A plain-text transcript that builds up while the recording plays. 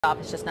off.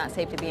 It's just not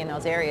safe to be in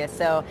those areas.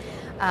 So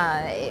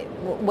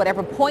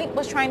whatever point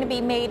was trying to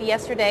be made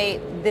yesterday,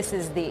 this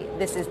is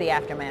the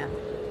aftermath.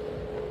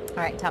 All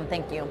right, Tom,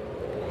 thank you.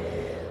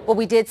 Well,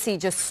 we did see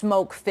just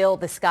smoke fill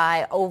the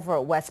sky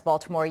over West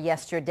Baltimore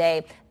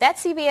yesterday. That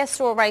CVS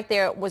store right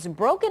there was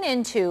broken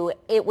into.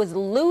 It was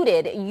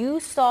looted. You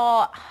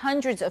saw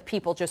hundreds of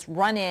people just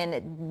run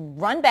in,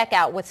 run back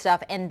out with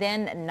stuff, and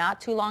then not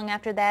too long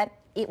after that,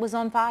 it was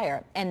on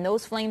fire. And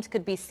those flames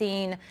could be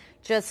seen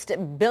just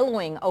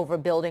billowing over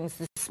buildings.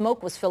 The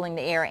smoke was filling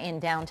the air in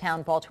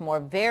downtown Baltimore,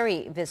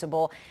 very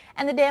visible.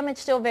 And the damage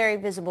still very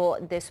visible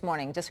this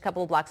morning. Just a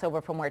couple of blocks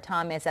over from where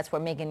Tom is. That's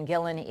where Megan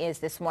Gillen is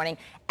this morning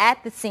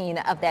at the scene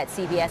of that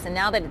CVS. And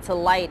now that it's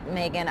alight,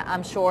 Megan,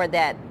 I'm sure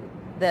that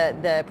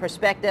the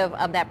perspective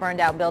of that burned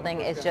out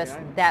building is just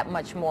that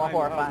much more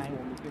horrifying.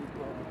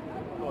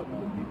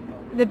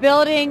 The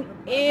building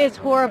is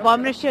horrible.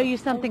 I'm going to show you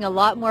something a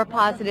lot more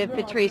positive,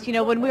 Patrice. You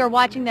know, when we were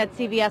watching that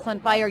CVS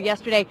on fire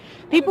yesterday,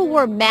 people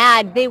were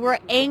mad. They were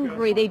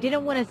angry. They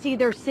didn't want to see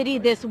their city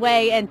this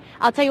way. And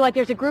I'll tell you what,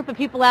 there's a group of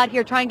people out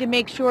here trying to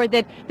make sure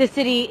that the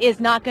city is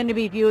not going to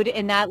be viewed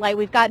in that light.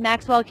 We've got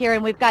Maxwell here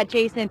and we've got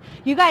Jason.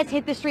 You guys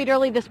hit the street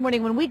early this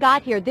morning. When we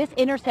got here, this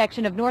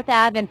intersection of North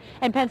Ave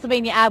and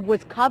Pennsylvania Ave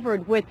was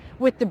covered with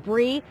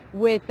debris,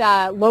 with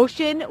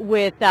lotion,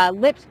 with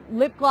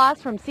lip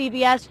gloss from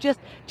CVS,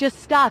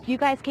 just stuff. You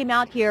guys came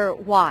out here,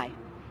 why?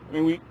 I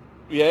mean,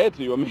 we had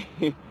to. I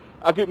mean,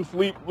 I couldn't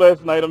sleep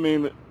last night. I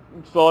mean,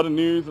 saw the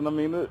news, and I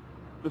mean,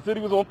 the city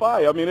was on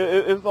fire. I mean,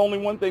 it's only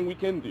one thing we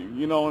can do,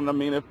 you know. And I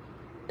mean,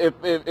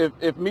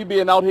 if me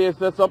being out here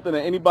says something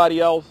to anybody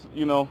else,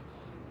 you know,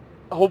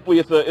 hopefully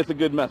it's a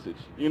good message.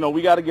 You know,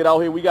 we got to get out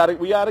here. We got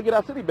to get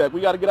our city back. We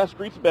got to get our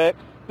streets back.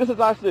 This is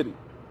our city.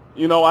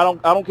 You know, I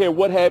don't care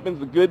what happens,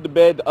 the good, the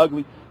bad, the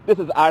ugly. This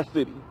is our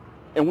city,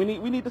 and we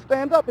need to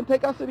stand up and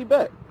take our city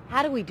back.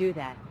 How do we do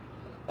that?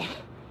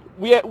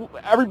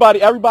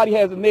 Everybody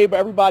has a neighbor,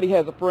 everybody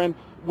has a friend,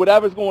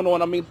 whatever's going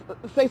on. I mean,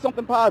 say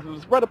something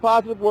positive, spread a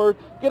positive word,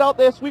 get out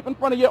there, sweep in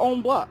front of your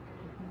own block.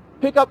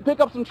 Pick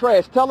up some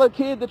trash. Tell a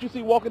kid that you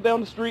see walking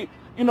down the street,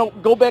 you know,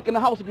 go back in the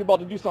house if you're about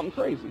to do something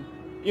crazy.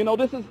 You know,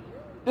 this is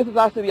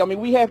our city. I mean,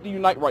 we have to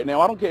unite right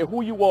now. I don't care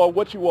who you are,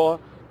 what you are.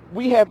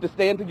 We have to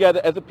stand together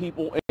as a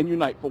people and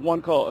unite for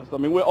one cause. I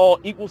mean, we're all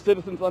equal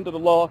citizens under the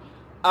law.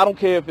 I don't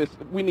care if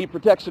we need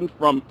protection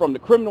from the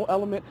criminal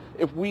element,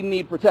 if we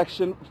need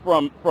protection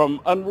from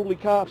unruly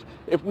cops,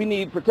 if we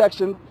need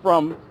protection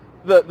from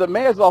the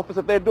mayor's office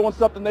if they're doing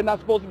something they're not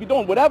supposed to be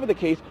doing. Whatever the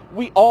case,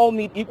 we all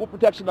need equal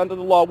protection under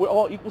the law. We're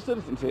all equal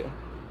citizens here.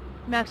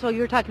 Maxwell,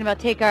 you were talking about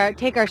take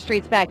our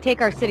streets back, take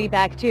our city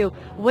back too.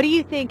 What do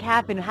you think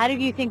happened? How do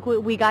you think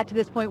we got to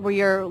this point where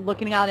you're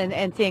looking out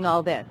and seeing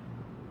all this?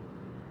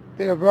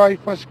 They're very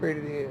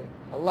frustrated here.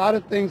 A lot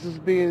of things is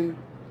being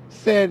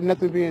said,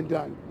 nothing being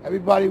done.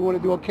 Everybody want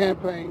to do a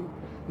campaign.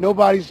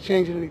 Nobody's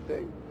changing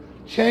anything.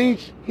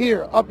 Change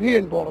here, up here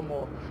in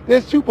Baltimore.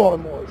 There's two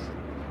Baltimores.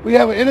 We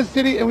have an inner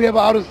city and we have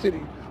an outer city.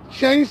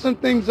 Change some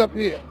things up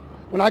here.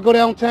 When I go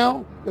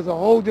downtown, there's a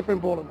whole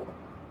different Baltimore.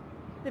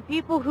 The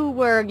people who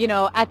were, you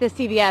know, at the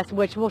CVS,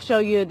 which we'll show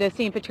you the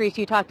scene, Patrice,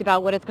 you talked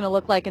about what it's going to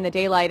look like in the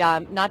daylight.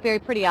 Not very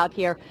pretty out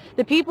here.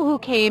 The people who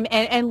came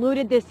and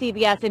looted this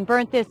CVS and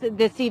burnt this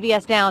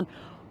CVS down,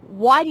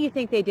 why do you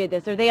think they did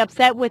this? Are they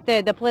upset with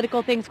the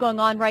political things going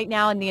on right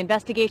now and the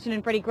investigation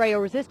in Freddie Gray,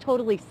 or was this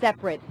totally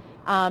separate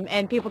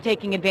and people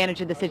taking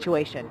advantage of the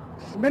situation?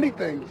 Many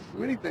things,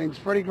 many things.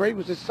 Freddie Gray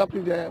was just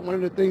something that, one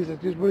of the things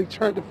that just really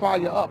turned the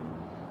fire up.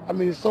 I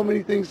mean, there's so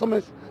many things,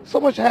 so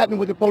much happening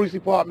with the police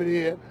department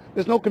here.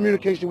 There's no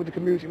communication with the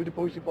community, with the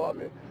police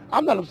department.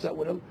 I'm not upset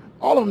with them.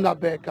 All of them not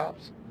bad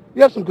cops.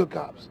 You have some good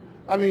cops.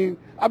 I mean,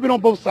 I've been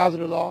on both sides of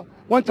the law.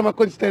 One time I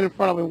couldn't stand in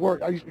front of them and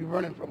work. I used to be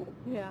running from them.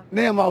 Yeah.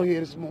 Now I'm out here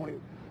this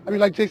morning. I mean,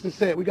 like Jason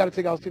said, we got to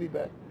take our city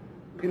back.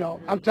 You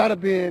know, I'm tired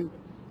of being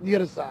the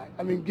other side.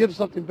 I mean, give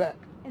something back.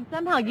 And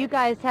somehow you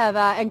guys have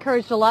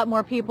encouraged a lot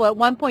more people. At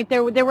one point,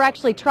 there were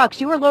actually trucks.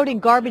 You were loading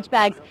garbage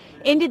bags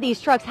into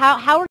these trucks.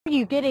 How are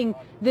you getting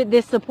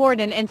this support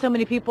and so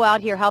many people out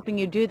here helping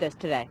you do this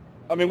today?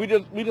 I mean,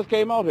 we just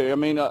came out here. I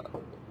mean,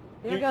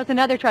 there goes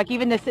another truck.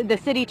 Even the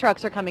city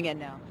trucks are coming in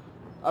now.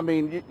 I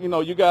mean, you know,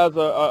 you guys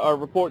are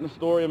reporting the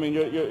story. I mean,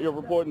 you're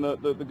reporting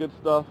the good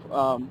stuff.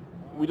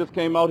 We just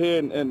came out here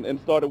and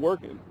started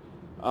working.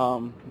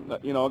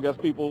 You know, I guess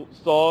people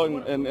saw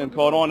and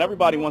caught on.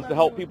 Everybody wants to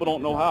help. People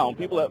don't know how.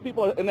 People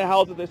are in their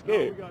houses, they're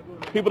scared.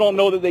 People don't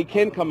know that they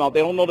can come out.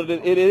 They don't know that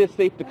it is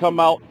safe to come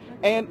out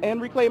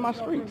and reclaim our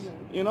streets.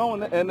 You know,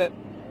 and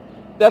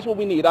that's what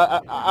we need.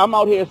 I'm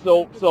out here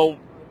so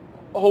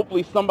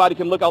hopefully somebody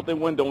can look out their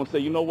window and say,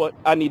 you know what,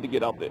 I need to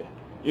get out there.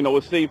 You know,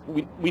 it's safe.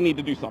 We need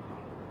to do something.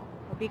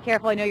 Well, be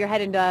careful. I know you're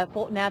heading to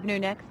Fulton Avenue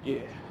next. Yeah.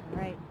 All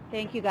right.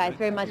 Thank you guys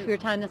very much for your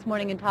time this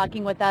morning and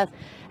talking with us.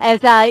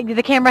 As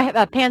the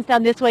camera pans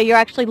down this way, you're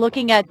actually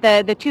looking at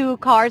the two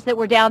cars that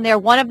were down there.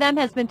 One of them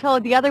has been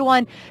towed, the other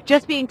one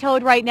just being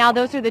towed right now.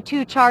 Those are the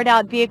two charred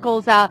out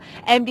vehicles,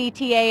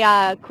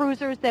 MDTA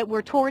cruisers that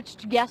were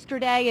torched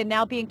yesterday and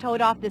now being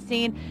towed off the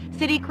scene.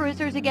 City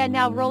cruisers again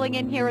now rolling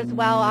in here as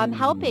well,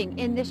 helping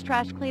in this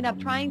trash cleanup,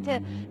 trying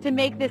to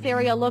make this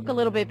area look a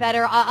little bit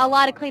better. A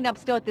lot of cleanup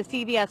still at the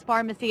CVS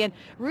pharmacy, and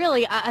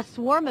really a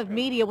swarm of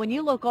media. When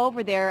you look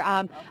over there,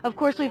 of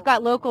course, we've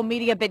got local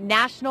media, but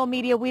national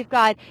media. We've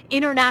got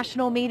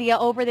international media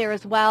over there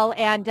as well.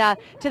 And to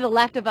the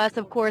left of us,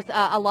 of course,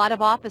 a lot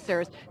of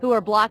officers who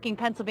are blocking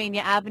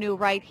Pennsylvania Avenue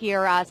right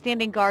here,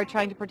 standing guard,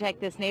 trying to protect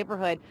this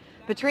neighborhood.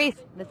 Patrice,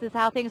 this is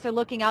how things are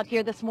looking out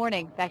here this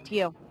morning. Back to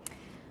you.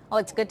 Well,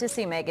 it's good to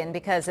see, Megan,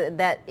 because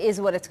that is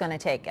what it's going to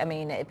take. I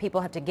mean,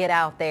 people have to get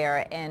out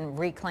there and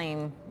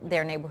reclaim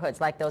their neighborhoods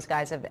like those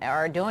guys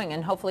are doing.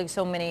 And hopefully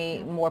so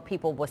many more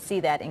people will see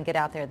that and get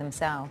out there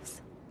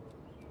themselves.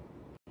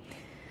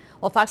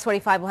 Well, Fox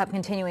 45 will have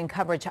continuing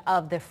coverage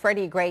of the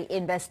Freddie Gray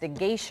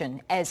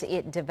investigation as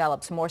it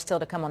develops. More still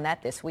to come on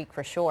that this week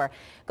for sure.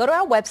 Go to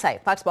our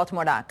website,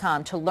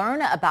 foxbaltimore.com, to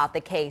learn about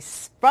the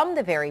case from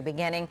the very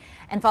beginning,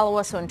 and follow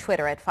us on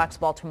Twitter at Fox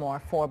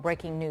Baltimore for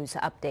breaking news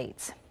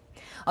updates.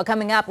 Well,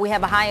 coming up, we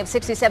have a high of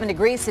 67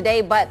 degrees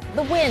today, but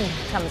the wind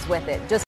comes with it. Just